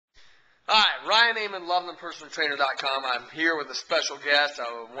Hi, Ryan Amon, LoveThePersonalTrainer.com. I'm here with a special guest,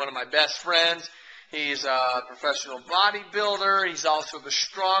 one of my best friends. He's a professional bodybuilder. He's also the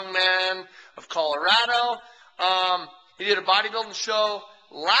strongman of Colorado. He did a bodybuilding show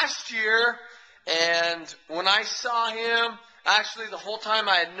last year, and when I saw him, actually the whole time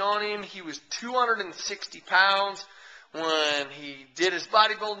I had known him, he was 260 pounds. When he did his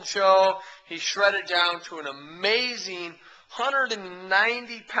bodybuilding show, he shredded down to an amazing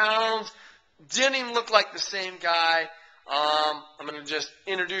 190 pounds. Didn't even look like the same guy. I'm going to just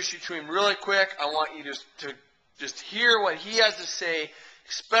introduce you to him really quick. I want you to just hear what he has to say,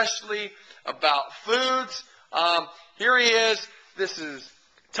 especially about foods. Here he is. This is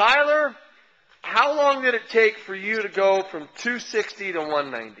Tyler. How long did it take for you to go from 260 to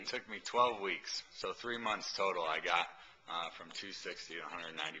 190? It took me 12 weeks, so 3 months total I got from 260 to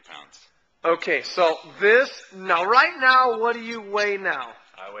 190 pounds. Okay, so now right now, what do you weigh now?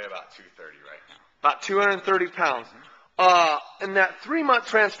 I weigh about 230 right now. About 230 pounds. In that 3-month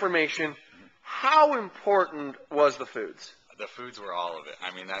transformation, how important was the foods? The foods were all of it.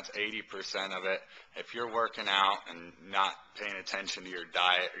 I mean, that's 80% of it. If you're working out and not paying attention to your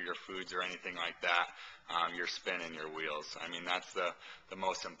diet or your foods or anything like that, you're spinning your wheels. I mean, that's the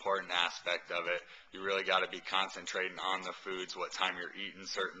most important aspect of it. You really got to be concentrating on the foods, what time you're eating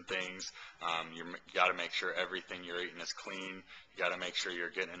certain things. You got to make sure everything you're eating is clean. You got to make sure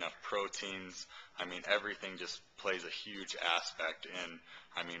you're getting enough proteins. I mean, everything just plays a huge aspect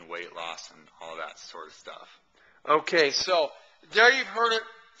in, weight loss and all that sort of stuff. Okay, so there you've heard it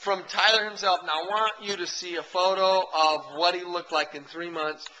from Tyler himself. Now I want you to see a photo of what he looked like in 3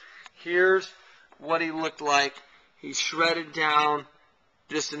 months. Here's what he looked like. He's shredded down.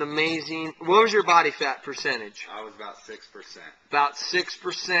 Just an amazing. What was your body fat percentage? I was about 6%. About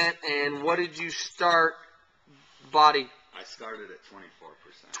 6%. And what did you start body? I started at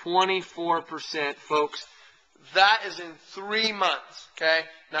 24%. 24%, folks. That is in 3 months, okay?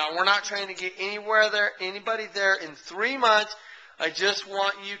 Now, we're not trying to get anybody there in 3 months. I just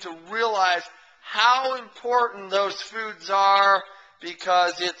want you to realize how important those foods are,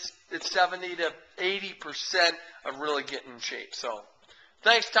 because it's 70 to 80% of really getting in shape. So,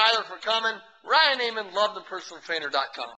 thanks, Tyler, for coming. Ryan Amon, LoveThePersonalTrainer.com.